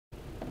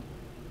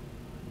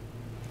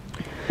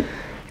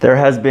There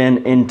has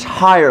been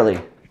entirely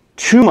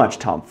too much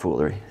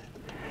tomfoolery,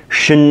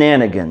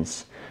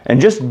 shenanigans, and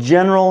just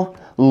general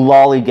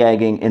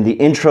lollygagging in the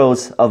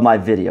intros of my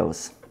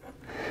videos.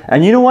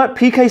 And you know what?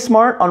 PK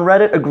Smart on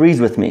Reddit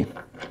agrees with me.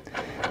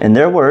 In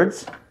their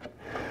words,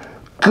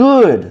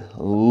 good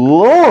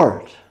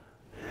Lord,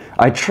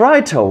 I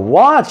tried to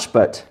watch,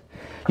 but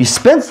you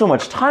spend so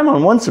much time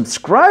on one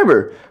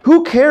subscriber.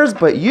 Who cares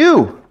but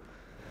you?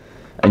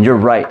 And you're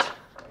right.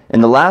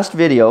 In the last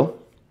video,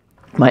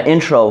 my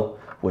intro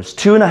was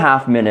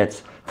 2.5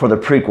 minutes for the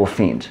prequel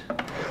Fiend,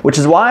 which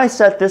is why I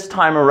set this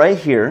timer right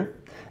here,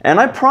 and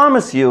I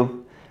promise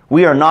you,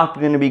 we are not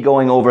going to be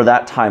going over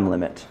that time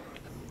limit.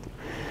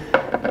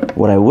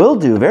 What I will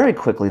do very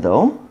quickly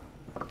though,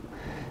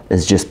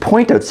 is just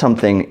point out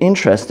something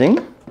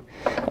interesting,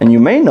 and you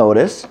may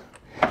notice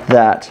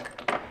that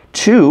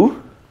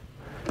to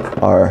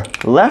our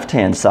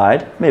left-hand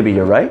side, maybe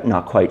you're right,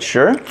 not quite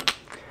sure,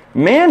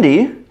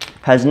 Mandy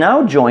has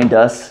now joined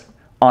us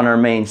on our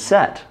main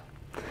set.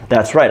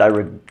 That's right, I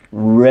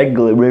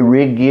relegated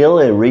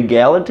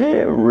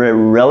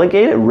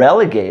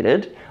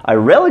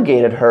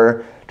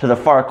her to the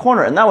far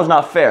corner, and that was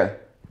not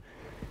fair.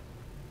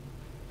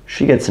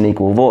 She gets an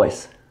equal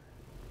voice.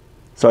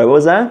 Sorry, what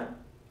was that?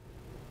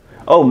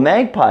 Oh,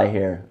 Magpie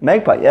here.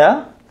 Magpie,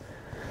 yeah?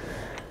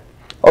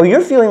 Oh,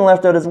 you're feeling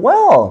left out as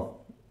well.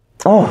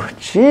 Oh,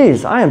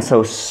 jeez, I am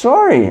so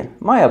sorry.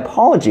 My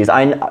apologies.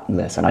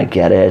 Listen, I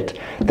get it.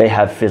 They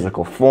have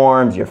physical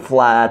forms. You're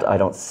flat. I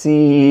don't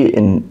see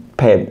and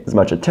pay as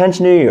much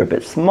attention to you. You're a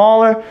bit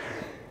smaller.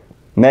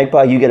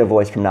 Magpie, you get a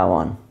voice from now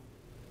on.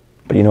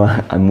 But you know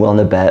what? I'm willing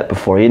to bet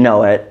before you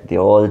know it,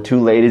 the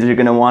two ladies are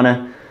going to want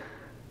to...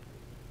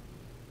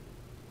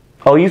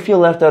 Oh, you feel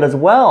left out as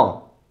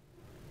well.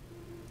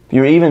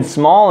 You're even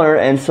smaller,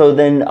 and so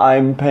then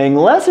I'm paying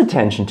less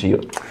attention to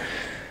you.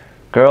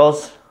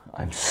 Girls,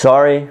 I'm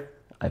sorry.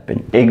 I've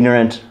been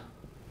ignorant.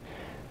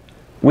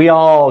 We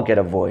all get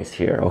a voice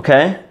here,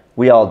 okay?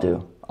 We all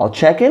do. I'll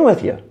check in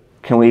with you.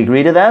 Can we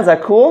agree to that? Is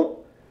that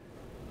cool?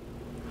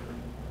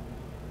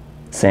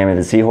 Sammy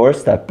the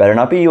Seahorse, that better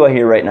not be you I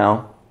hear right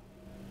now.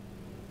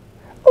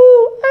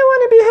 Oh, I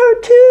want to be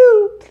heard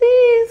too.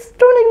 Please,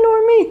 don't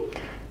ignore me.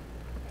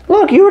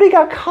 Look, you already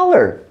got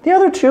color. The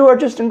other two are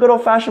just in good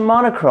old-fashioned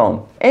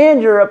monochrome.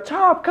 And you're up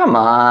top. Come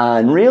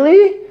on,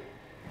 really?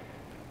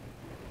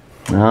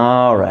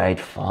 All right,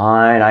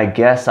 fine. I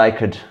guess I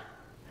could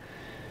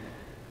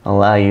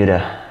allow you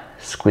to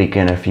squeak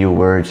in a few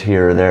words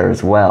here or there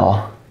as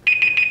well.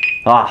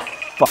 Ah,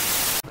 fuck.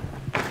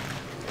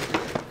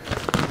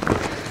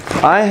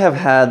 I have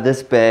had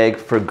this bag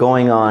for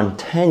going on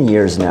 10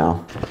 years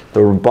now.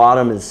 The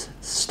bottom is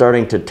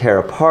starting to tear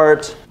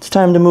apart. It's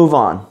time to move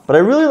on. But I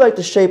really like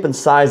the shape and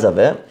size of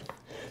it.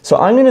 So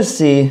I'm going to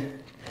see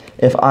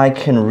if I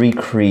can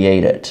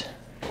recreate it.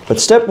 But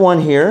step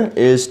one here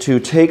is to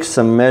take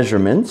some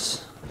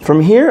measurements.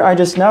 From here, I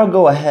just now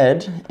go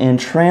ahead and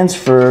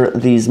transfer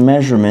these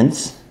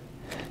measurements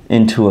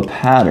into a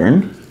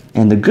pattern.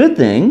 And the good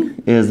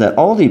thing is that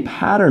all the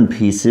pattern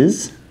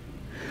pieces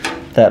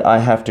that I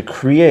have to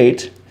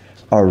create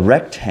are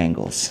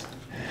rectangles.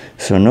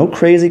 So no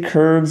crazy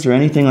curves or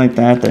anything like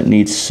that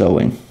needs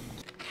sewing.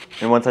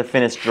 And once I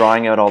finished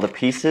drawing out all the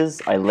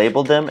pieces, I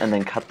labeled them and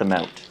then cut them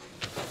out.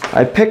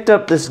 I picked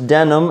up this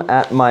denim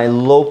at my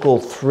local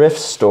thrift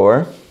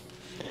store.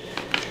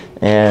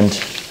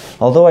 And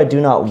although I do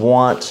not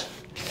want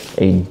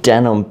a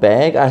denim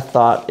bag, I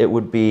thought it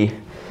would be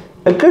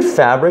a good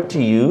fabric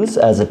to use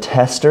as a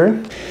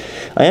tester.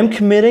 I am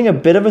committing a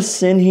bit of a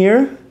sin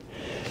here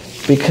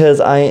because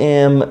I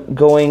am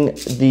going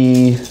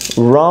the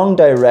wrong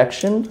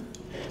direction.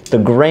 The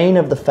grain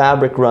of the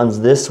fabric runs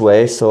this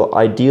way, so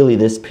ideally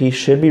this piece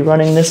should be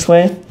running this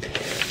way.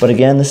 But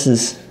again, this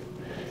is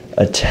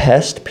a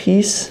test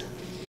piece.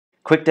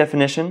 Quick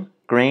definition,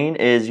 grain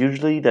is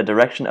usually the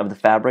direction of the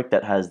fabric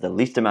that has the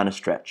least amount of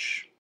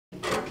stretch.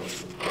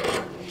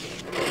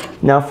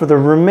 Now for the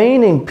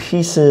remaining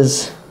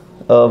pieces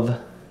of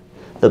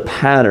the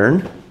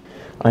pattern,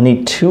 I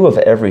need 2 of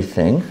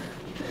everything.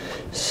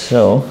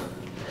 So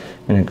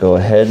I'm going to go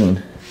ahead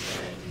and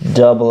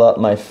double up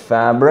my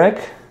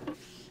fabric.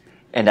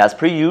 And as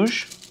per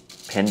usual,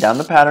 pin down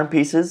the pattern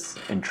pieces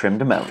and trim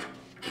them out.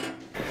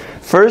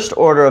 First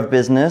order of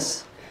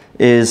business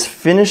is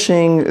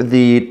finishing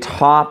the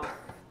top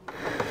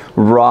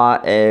raw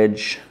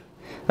edge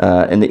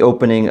in the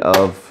opening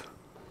of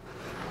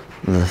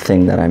the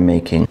thing that I'm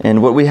making.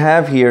 And what we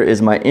have here is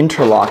my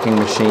interlocking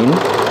machine.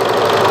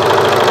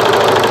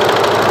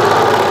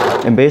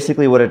 And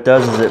basically what it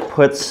does is it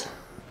puts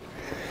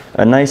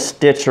a nice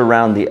stitch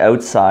around the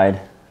outside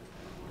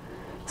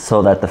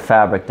so that the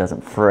fabric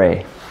doesn't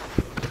fray.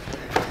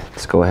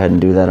 Let's go ahead and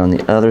do that on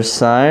the other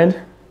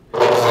side.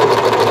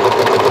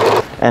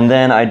 And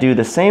then I do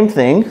the same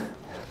thing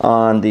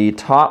on the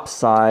top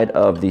side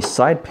of the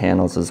side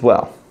panels as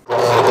well.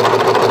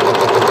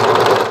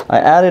 I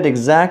added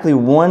exactly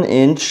 1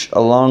 inch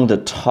along the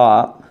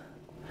top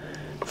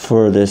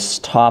for this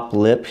top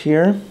lip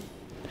here.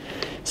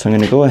 So I'm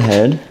going to go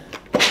ahead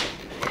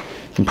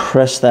and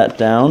press that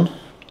down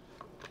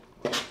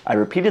I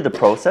repeated the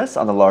process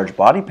on the large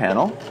body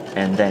panel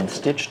and then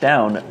stitched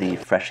down the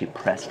freshly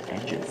pressed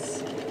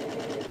edges.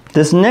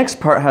 This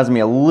next part has me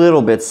a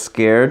little bit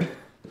scared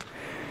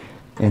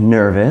and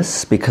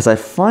nervous because I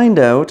find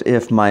out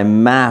if my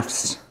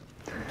maths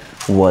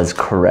was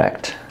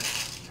correct.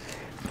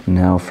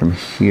 Now from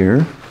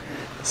here,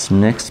 this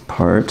next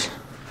part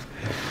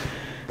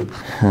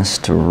has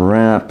to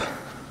wrap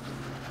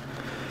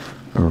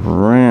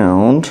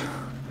around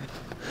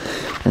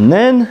and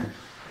then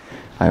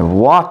I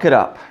walk it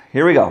up.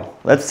 Here we go.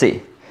 Let's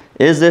see.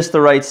 Is this the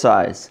right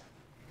size?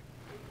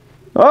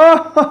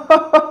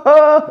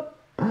 Oh!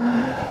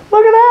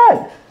 Look at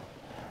that!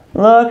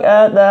 Look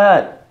at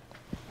that.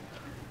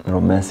 A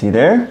little messy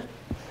there.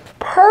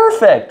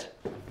 Perfect!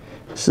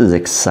 This is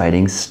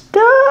exciting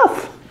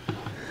stuff.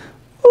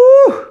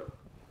 Woo!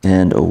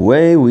 And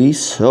away we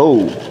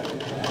sew.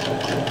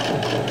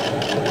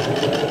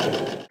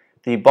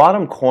 The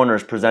bottom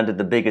corners presented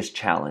the biggest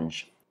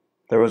challenge.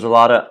 There was a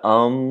lot of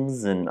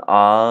ums and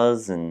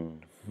ahs and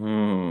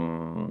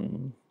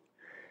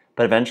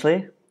But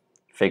eventually,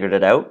 figured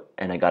it out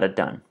and I got it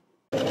done.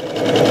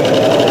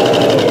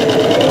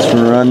 Let's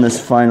run this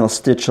final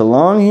stitch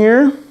along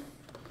here.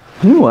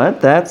 You know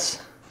what?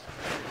 That's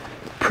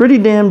pretty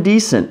damn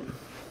decent.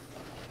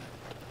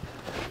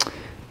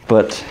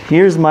 But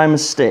here's my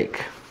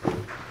mistake.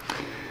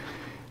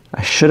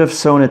 I should have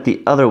sewn it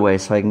the other way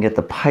so I can get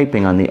the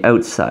piping on the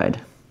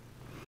outside.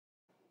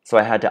 So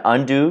I had to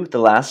undo the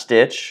last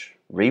stitch,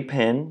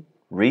 repin,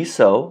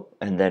 re-sew,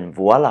 and then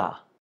voila.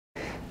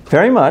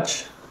 Very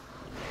much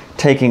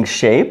taking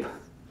shape.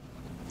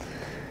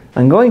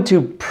 I'm going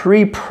to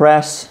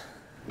pre-press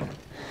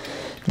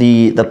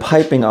the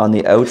piping on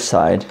the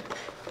outside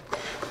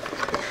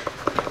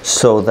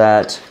so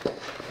that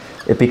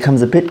it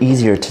becomes a bit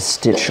easier to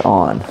stitch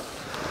on.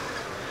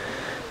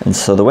 And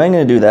so the way I'm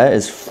going to do that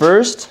is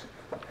first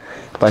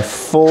by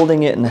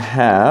folding it in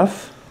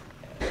half,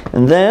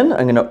 and then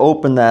I'm going to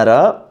open that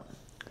up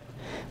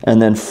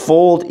and then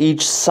fold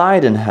each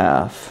side in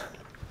half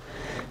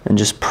and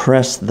just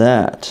press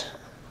that.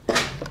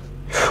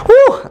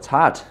 Whew, that's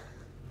hot.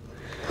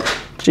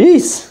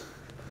 Jeez.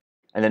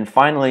 And then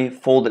finally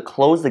fold it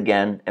closed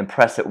again and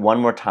press it one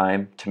more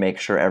time to make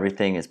sure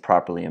everything is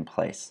properly in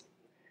place.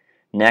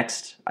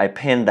 Next, I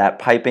pinned that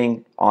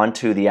piping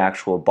onto the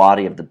actual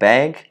body of the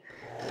bag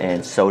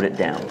and sewed it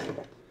down.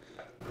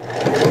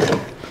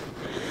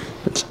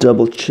 Let's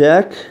double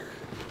check.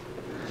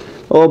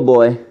 Oh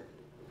boy,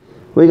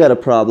 we got a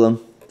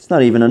problem. It's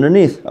not even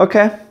underneath.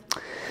 Okay.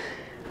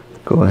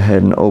 Go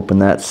ahead and open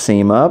that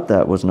seam up.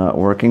 That was not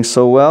working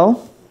so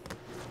well.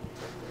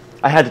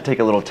 I had to take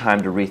a little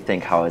time to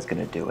rethink how I was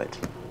going to do it.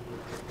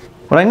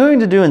 What I'm going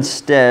to do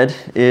instead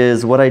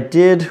is what I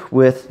did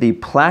with the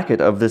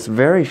placket of this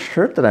very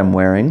shirt that I'm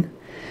wearing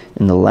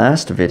in the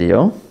last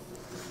video.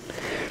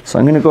 So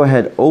I'm going to go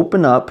ahead,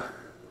 open up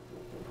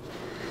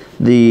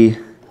the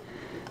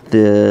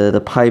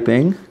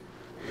piping,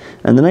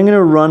 and then I'm going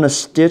to run a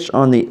stitch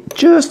on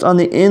just on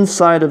the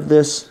inside of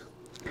this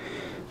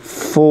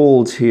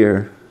fold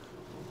here.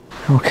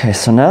 Okay,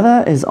 so now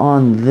that is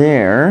on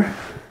there,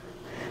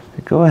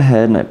 I go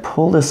ahead and I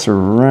pull this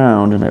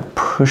around and I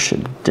push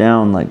it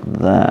down like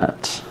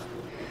that.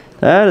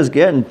 That is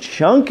getting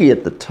chunky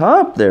at the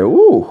top there.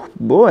 Ooh,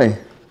 boy.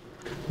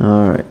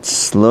 All right,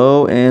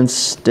 slow and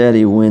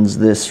steady wins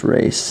this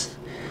race.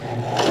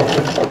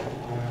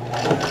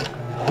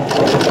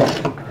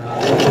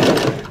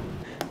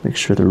 Make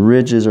sure the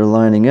ridges are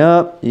lining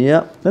up.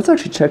 Yep, let's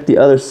actually check the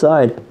other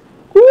side.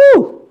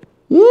 Woo!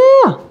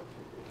 Yeah,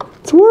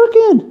 it's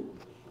working.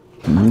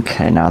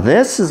 Okay, now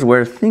this is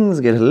where things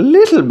get a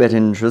little bit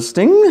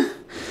interesting.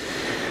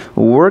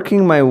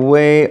 Working my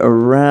way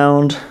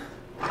around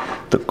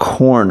the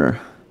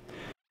corner.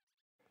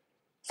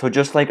 So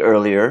just like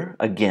earlier,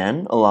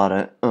 again, a lot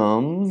of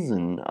ums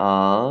and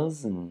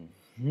ahs and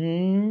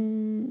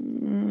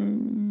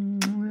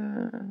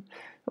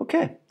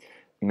okay,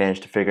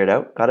 managed to figure it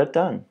out, got it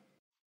done.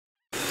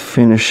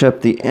 Finish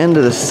up the end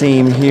of the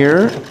seam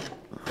here.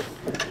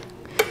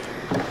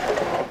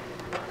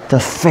 The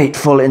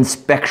fateful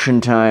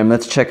inspection time.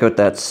 Let's check out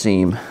that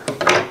seam.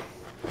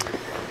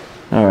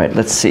 All right,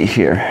 let's see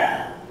here.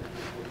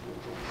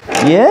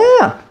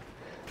 Yeah,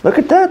 look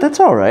at that, that's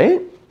all right.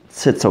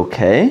 Sits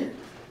okay.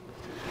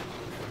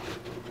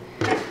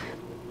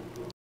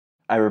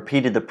 I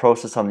repeated the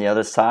process on the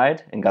other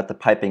side and got the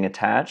piping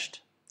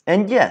attached.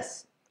 And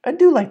yes, I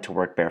do like to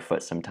work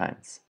barefoot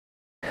sometimes.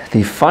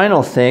 The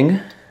final thing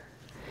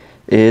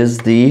is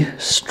the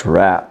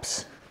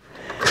straps.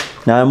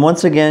 Now I'm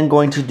once again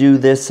going to do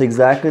this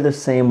exactly the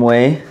same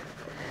way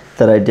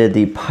that I did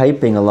the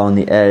piping along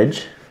the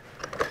edge.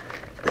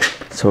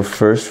 So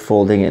first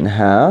folding it in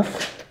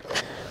half,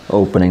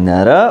 opening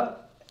that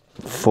up,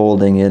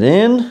 folding it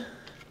in,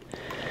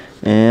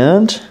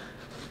 and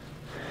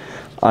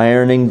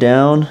ironing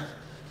down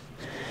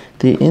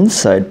the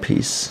inside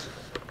piece.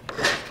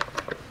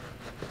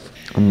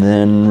 And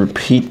then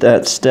repeat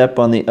that step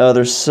on the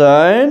other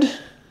side.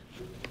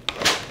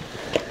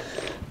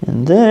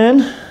 And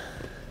then,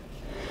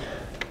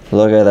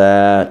 look at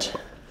that.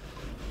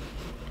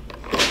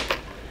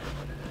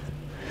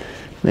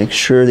 Make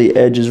sure the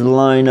edges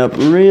line up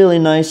really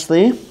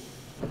nicely.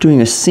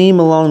 Doing a seam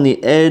along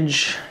the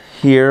edge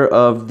here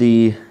of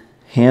the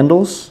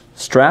handles,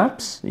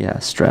 straps. Yeah,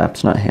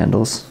 straps, not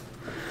handles.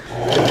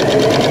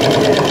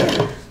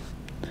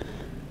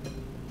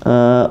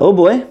 Oh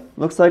boy,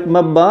 looks like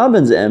my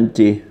bobbin's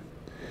empty.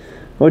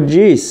 Oh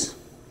geez.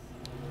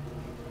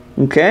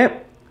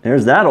 Okay,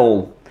 there's that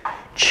old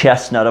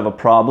chestnut of a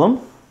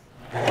problem.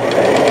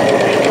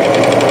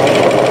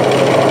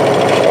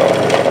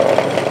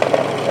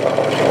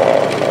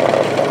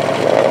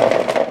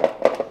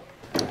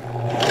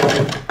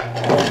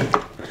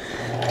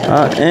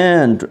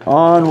 And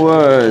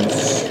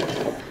onwards.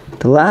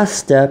 The last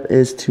step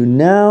is to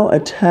now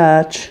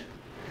attach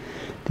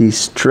these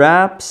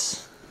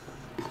straps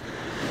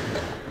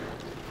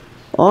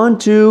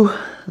onto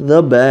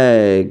the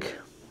bag.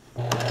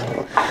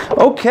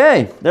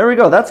 Okay, there we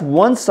go. That's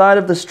one side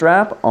of the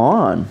strap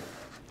on.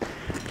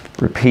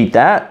 Repeat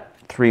that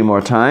 3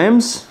 more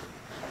times,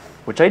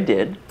 which I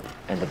did,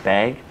 and the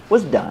bag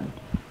was done.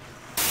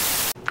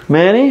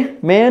 Manny,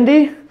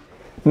 Mandy,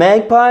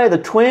 Magpie, the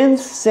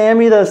twins,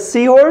 Sammy the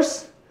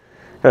seahorse.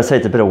 Gotta say,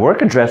 it's a bit of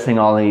work addressing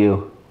all of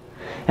you.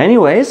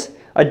 Anyways,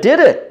 I did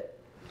it.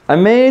 I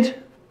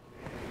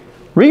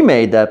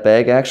remade that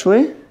bag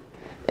actually,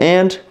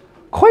 and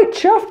quite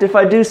chuffed if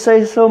I do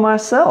say so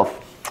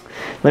myself.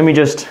 Let me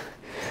just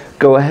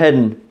go ahead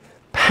and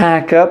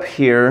pack up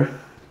here.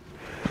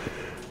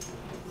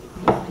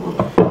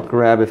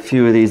 Grab a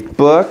few of these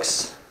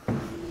books.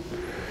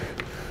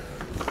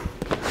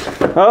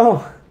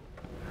 Oh,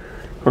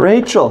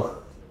 Rachel.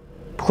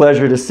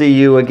 Pleasure to see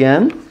you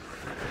again.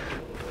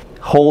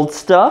 Hold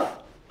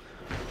stuff.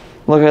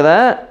 Look at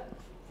that.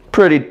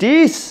 Pretty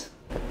decent.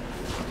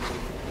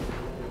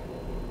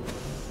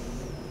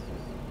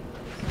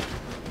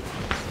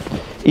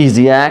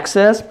 Easy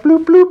access.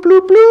 Bloop, bloop,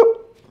 bloop, bloop.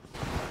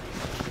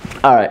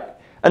 All right,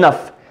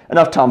 enough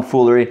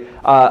tomfoolery.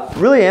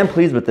 Really am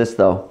pleased with this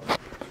though.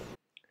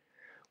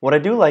 What I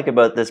do like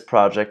about this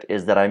project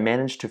is that I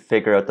managed to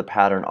figure out the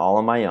pattern all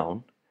on my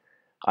own.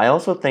 I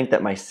also think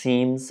that my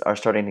seams are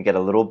starting to get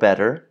a little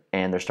better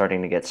and they're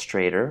starting to get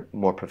straighter,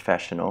 more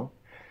professional.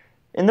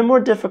 In the more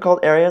difficult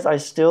areas, I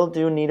still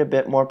do need a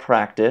bit more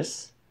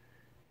practice.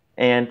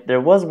 And there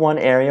was one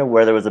area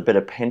where there was a bit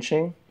of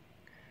pinching.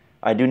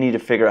 I do need to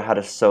figure out how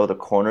to sew the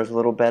corners a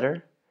little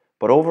better.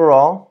 But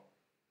overall,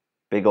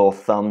 big ol'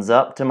 thumbs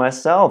up to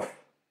myself.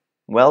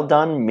 Well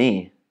done,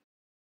 me.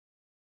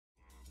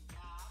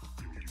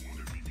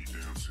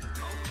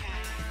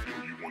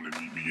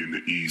 In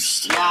the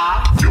east,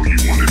 yeah. Yo, you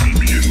wanna meet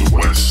me in the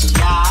west,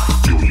 yeah.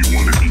 Yo, you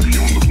wanna meet me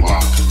on the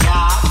block,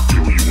 yeah.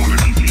 Yo, you wanna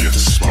meet me at the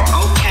spot.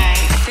 Okay.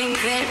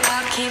 Think that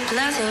I'll keep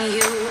loving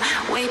you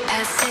way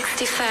past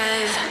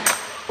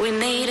 65. We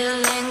made a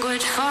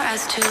language for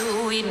us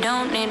two. We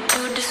don't need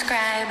to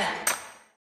describe.